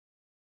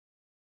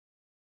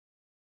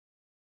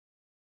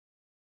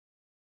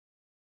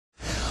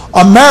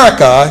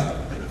America,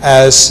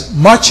 as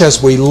much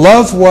as we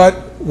love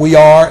what we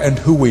are and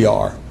who we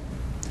are,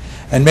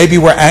 and maybe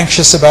we're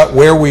anxious about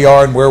where we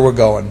are and where we're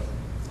going,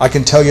 I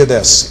can tell you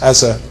this,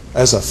 as a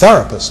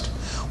therapist,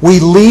 we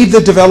lead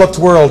the developed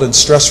world in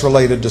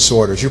stress-related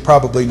disorders. You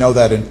probably know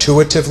that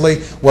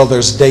intuitively. Well,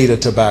 there's data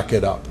to back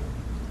it up.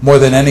 More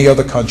than any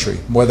other country,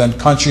 more than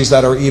countries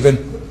that are even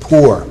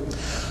poor.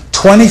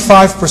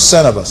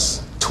 25% of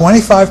us,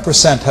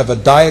 25% have a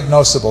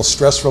diagnosable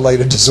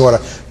stress-related disorder.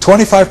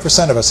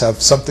 25% of us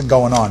have something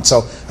going on.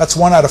 So that's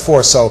 1 out of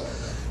 4. So,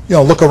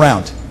 look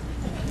around.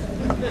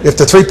 If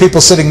the 3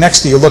 people sitting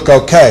next to you look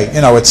okay,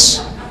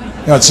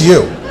 it's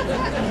you.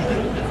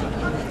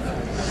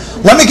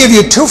 Let me give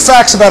you 2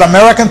 facts about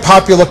American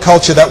popular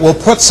culture that will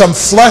put some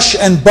flesh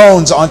and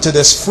bones onto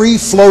this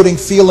free-floating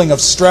feeling of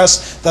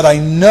stress that I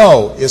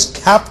know is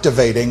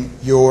captivating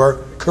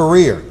your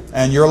career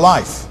and your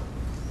life.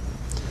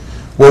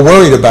 We're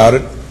worried about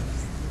it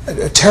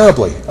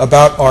terribly,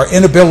 about our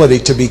inability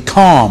to be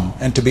calm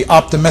and to be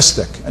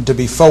optimistic and to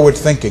be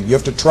forward-thinking. You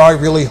have to try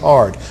really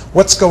hard.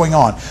 What's going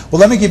on? Well,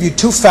 let me give you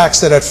 2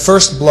 facts that at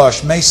first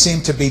blush may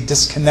seem to be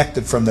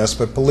disconnected from this,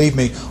 but believe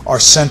me, are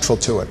central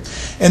to it.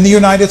 In the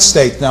United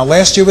States, now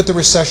last year with the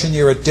recession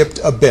year it dipped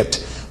a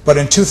bit, but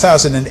in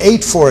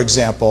 2008, for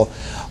example,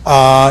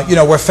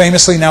 we're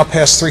famously now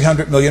past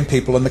 300 million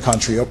people in the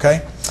country,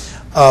 okay?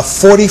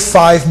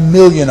 45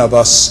 million of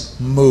us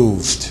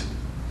moved.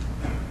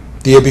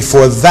 The year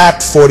before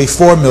that,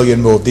 44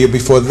 million moved. The year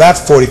before that,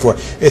 44.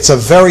 It's a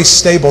very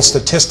stable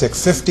statistic.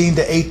 15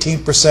 to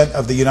 18%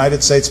 of the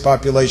United States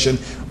population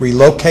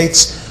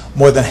relocates.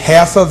 More than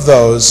half of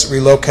those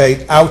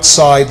relocate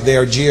outside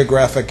their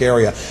geographic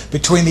area.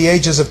 Between the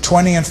ages of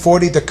 20 and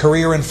 40, the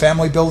career and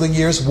family building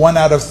years, 1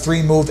 out of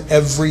 3 move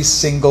every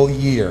single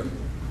year.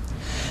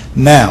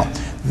 Now,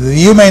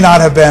 you may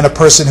not have been a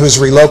person who's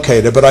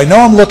relocated, but I know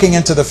I'm looking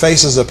into the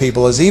faces of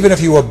people as even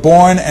if you were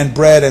born and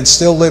bred and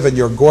still live in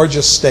your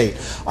gorgeous state,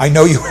 I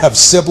know you have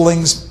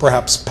siblings,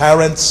 perhaps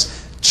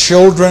parents,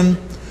 children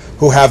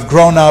who have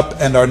grown up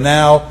and are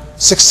now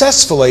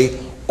successfully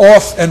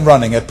off and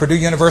running. At Purdue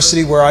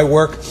University, where I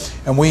work,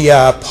 and we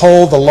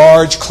poll the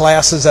large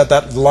classes at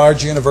that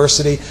large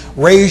university,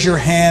 raise your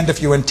hand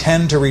if you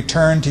intend to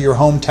return to your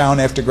hometown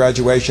after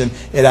graduation.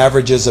 It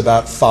averages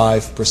about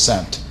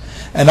 5%.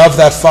 And of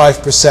that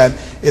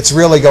 5%, it's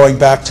really going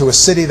back to a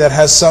city that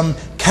has some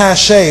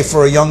cachet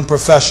for a young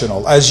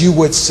professional, as you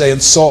would say in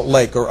Salt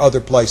Lake or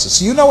other places.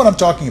 So you know what I'm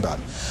talking about.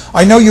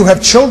 I know you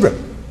have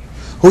children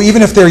who,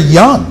 even if they're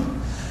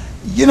young,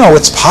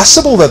 it's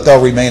possible that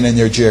they'll remain in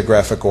your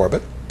geographic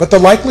orbit. But the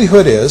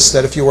likelihood is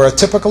that if you are a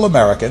typical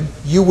American,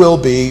 you will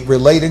be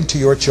relating to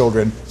your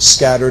children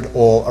scattered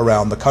all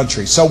around the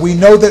country. So we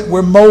know that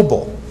we're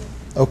mobile.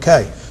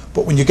 Okay.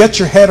 But when you get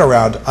your head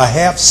around a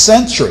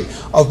half-century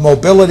of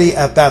mobility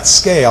at that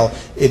scale,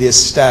 it is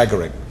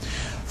staggering.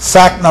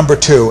 Fact number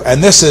 2,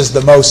 and this is the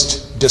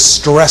most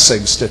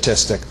distressing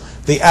statistic.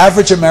 The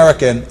average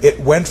American, it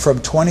went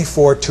from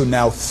 24 to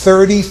now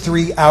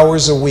 33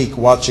 hours a week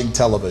watching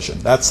television.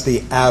 That's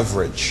the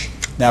average.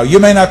 Now, you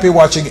may not be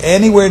watching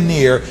anywhere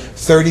near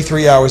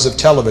 33 hours of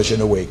television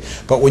a week,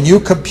 but when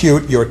you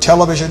compute your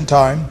television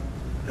time,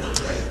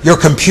 your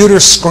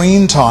computer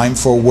screen time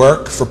for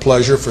work, for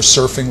pleasure, for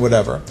surfing,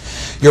 whatever,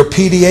 your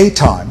PDA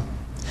time,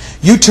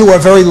 you too are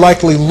very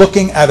likely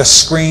looking at a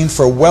screen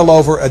for well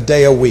over a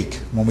day a week.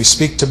 When we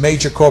speak to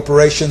major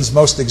corporations,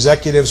 most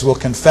executives will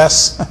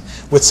confess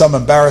with some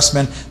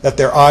embarrassment that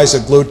their eyes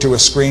are glued to a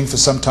screen for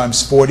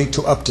sometimes 40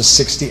 to up to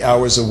 60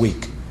 hours a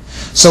week.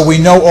 So we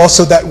know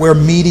also that we're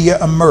media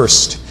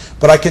immersed.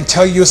 But I can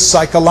tell you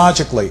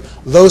psychologically,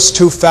 those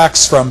 2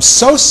 facts from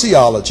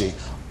sociology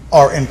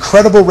are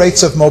incredible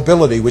rates of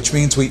mobility, which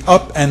means we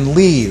up and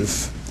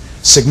leave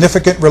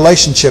significant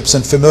relationships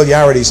and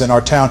familiarities in our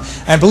town.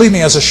 And believe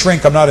me, as a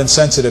shrink, I'm not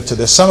insensitive to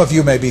this. Some of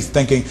you may be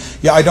thinking,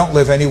 yeah, I don't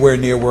live anywhere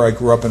near where I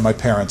grew up in my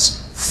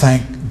parents.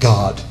 Thank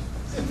God.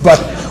 But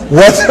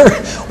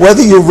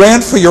whether you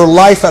ran for your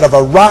life out of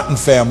a rotten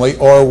family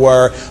or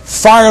were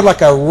fired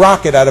like a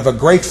rocket out of a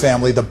great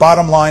family, the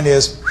bottom line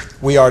is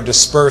we are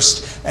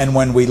dispersed. And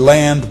when we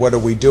land, what are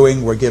we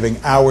doing? We're giving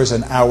hours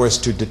and hours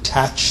to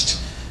detached,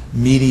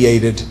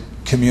 mediated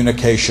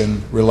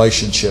communication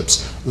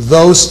relationships.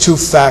 Those 2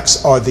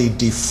 facts are the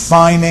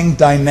defining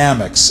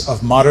dynamics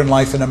of modern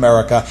life in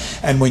America,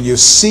 and when you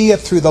see it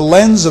through the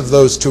lens of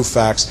those 2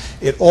 facts,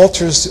 it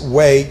alters the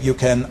way you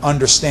can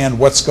understand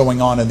what's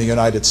going on in the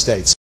United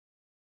States.